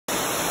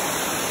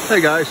Hey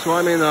guys, so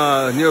I'm in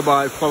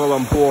nearby Kuala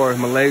Lumpur,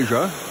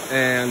 Malaysia,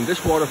 and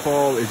this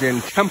waterfall is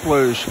in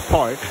Templars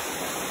Park.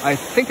 I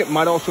think it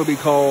might also be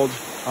called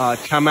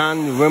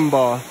Taman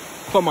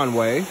Rimba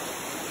Way,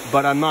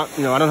 but I'm not,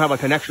 I don't have a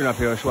connection up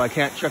here, so I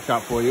can't check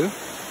that for you.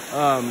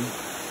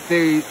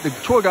 The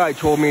tour guide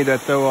told me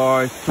that there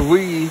are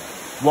 3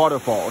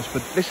 waterfalls,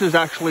 but this is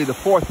actually the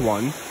 4th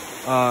one,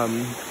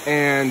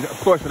 and of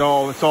course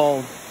it's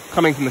all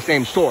coming from the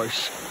same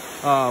source.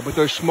 But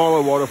there's smaller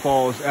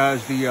waterfalls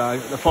as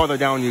the farther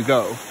down you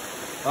go.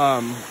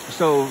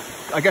 So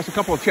I guess a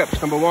couple of tips.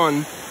 Number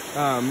one,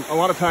 a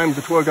lot of times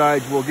the tour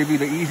guides will give you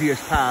the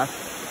easiest path,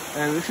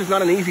 and this is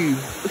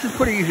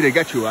pretty easy to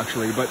get to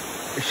actually, but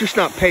it's just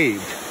not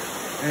paved.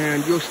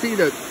 And you'll see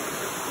that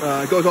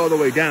it goes all the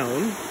way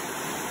down.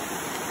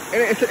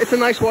 And it's a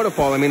nice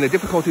waterfall. I mean, the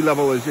difficulty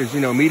level is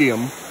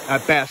medium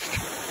at best.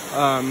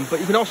 But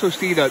you can also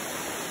see that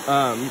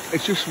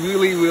it's just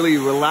really, really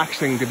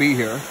relaxing to be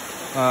here.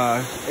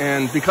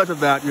 And because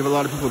of that, you have a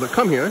lot of people that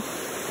come here.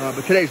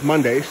 But today's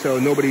Monday, so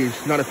not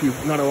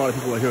a lot of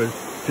people are here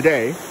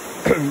today.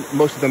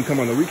 Most of them come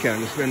on the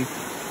weekends. And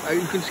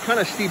you can kind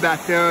of see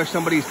back there,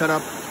 somebody set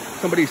up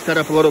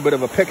a little bit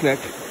of a picnic,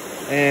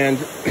 and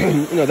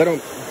they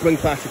don't bring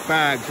plastic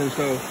bags, and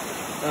so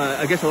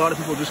I guess a lot of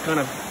people just kind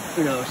of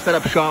set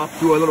up shop,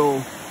 do a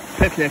little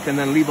picnic, and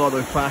then leave all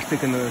the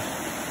plastic and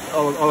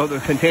all of the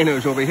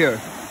containers over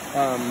here.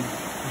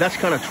 That's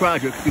kind of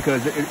tragic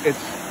because it's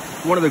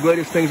one of the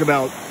greatest things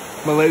about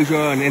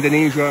Malaysia and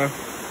Indonesia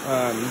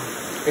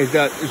is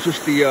that it's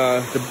just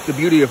the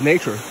beauty of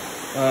nature.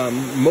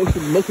 Most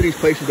of these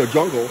places are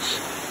jungles.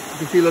 You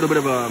can see a little bit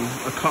of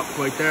a cup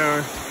right there,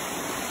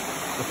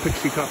 a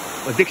Dixie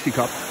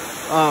cup.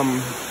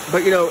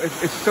 But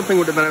it's something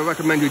that I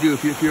recommend you do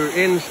if you're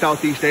in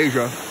Southeast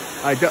Asia.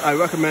 I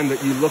recommend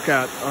that you look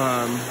at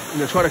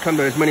try to come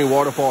to as many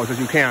waterfalls as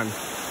you can.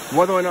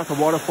 Whether or not the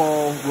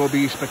waterfall will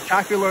be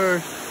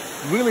spectacular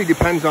really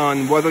depends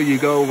on whether you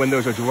go when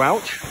there's a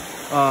drought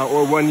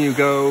or when you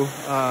go,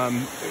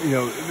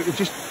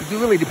 it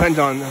really depends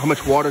on how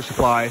much water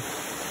supply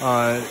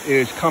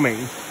is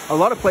coming. A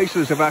lot of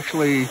places have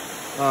actually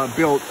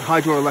built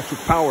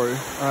hydroelectric power,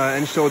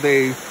 and so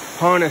they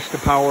harness the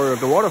power of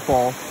the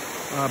waterfall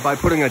by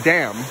putting a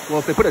dam. Well,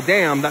 if they put a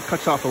dam, that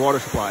cuts off the water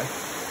supply.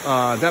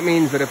 That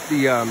means that if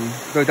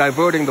they're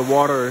diverting the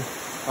water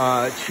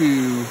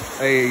to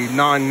a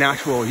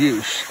non-natural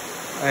use.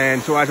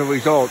 And so as a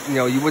result,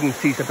 you wouldn't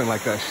see something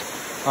like this.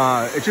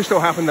 It just so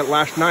happened that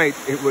last night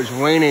it was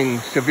raining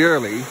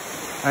severely.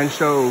 And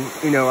so,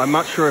 I'm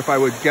not sure if I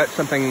would get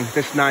something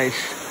this nice.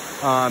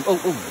 I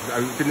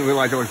didn't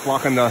realize I was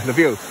blocking the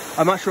view.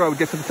 I'm not sure I would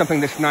get something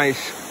this nice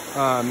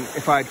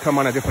if I'd come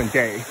on a different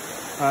day.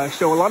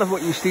 So a lot of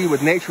what you see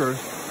with nature,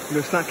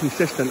 it's not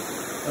consistent.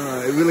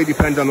 It really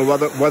depends on the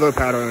weather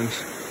patterns.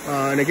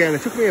 And again,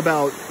 it took me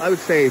about, I would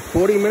say,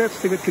 40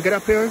 minutes to get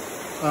up here.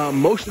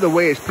 Most of the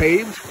way is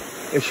paved.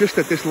 It's just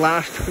that this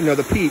last,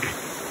 the peak,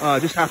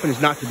 just happens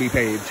not to be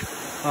paved.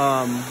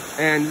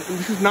 And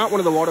this is not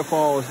one of the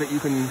waterfalls that you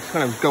can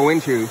kind of go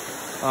into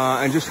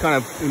and just kind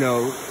of,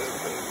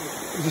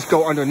 just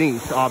go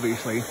underneath,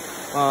 obviously.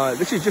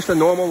 This is just a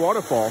normal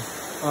waterfall.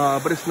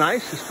 But it's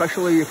nice,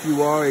 especially if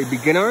you are a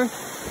beginner.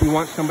 If you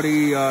want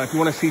somebody, if you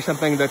want to see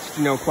something that's,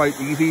 quite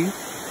easy,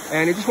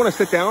 and you just want to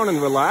sit down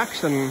and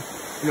relax and,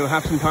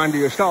 have some time to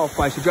yourself,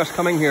 I suggest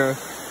coming here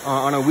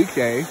on a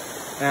weekday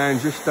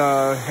and just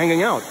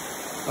hanging out.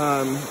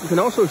 You can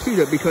also see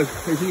that because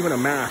there's even a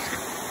mask.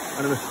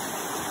 I don't know.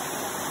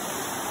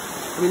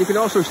 I mean, you can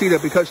also see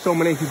that because so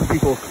many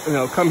people,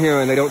 come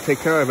here and they don't take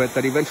care of it,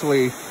 that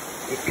eventually,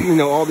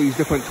 all these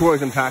different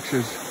tourism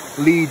taxes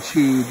lead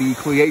to the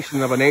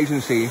creation of an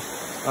agency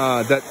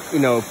that,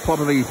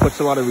 probably puts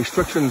a lot of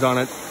restrictions on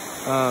it,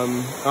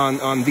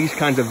 on these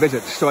kinds of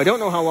visits. So I don't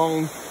know how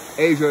long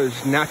Asia's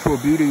natural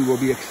beauty will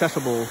be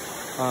accessible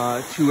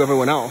to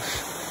everyone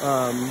else.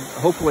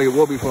 Hopefully it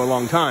will be for a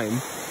long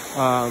time.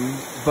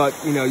 But,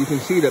 you can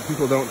see that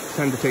people don't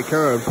tend to take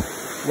care of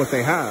what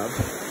they have.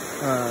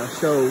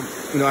 So,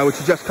 I would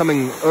suggest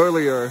coming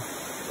earlier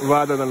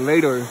rather than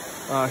later,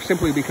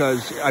 simply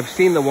because I've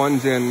seen the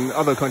ones in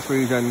other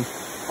countries, and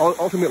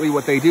ultimately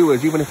what they do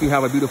is, even if you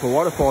have a beautiful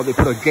waterfall, they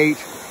put a gate,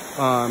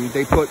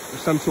 they put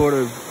some sort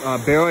of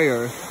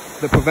barrier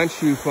that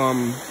prevents you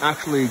from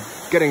actually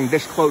getting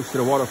this close to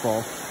the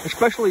waterfall,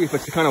 especially if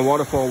it's the kind of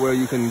waterfall where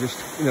you can just,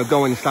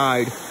 go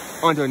inside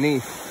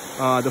underneath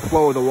the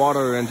flow of the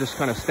water and just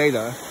kind of stay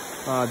there.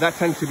 That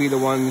tends to be the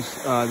one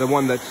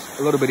that's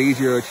a little bit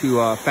easier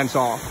to fence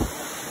off.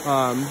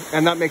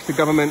 And that makes the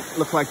government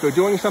look like they're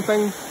doing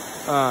something.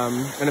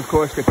 And of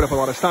course, they put up a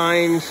lot of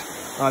signs.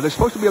 There's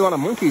supposed to be a lot of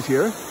monkeys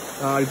here.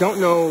 I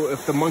don't know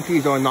if the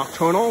monkeys are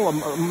nocturnal. A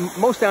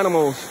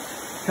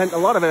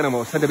lot of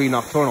animals tend to be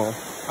nocturnal.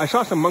 I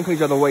saw some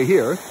monkeys on the way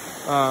here.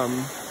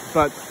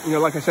 But,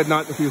 like I said,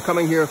 not if you're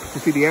coming here to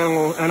see the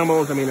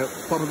animals. I mean, it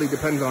probably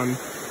depends on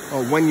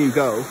when you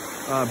go,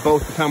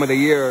 both the time of the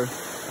year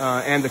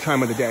and the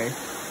time of the day.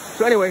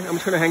 So anyway, I'm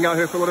just going to hang out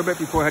here for a little bit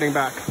before heading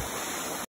back.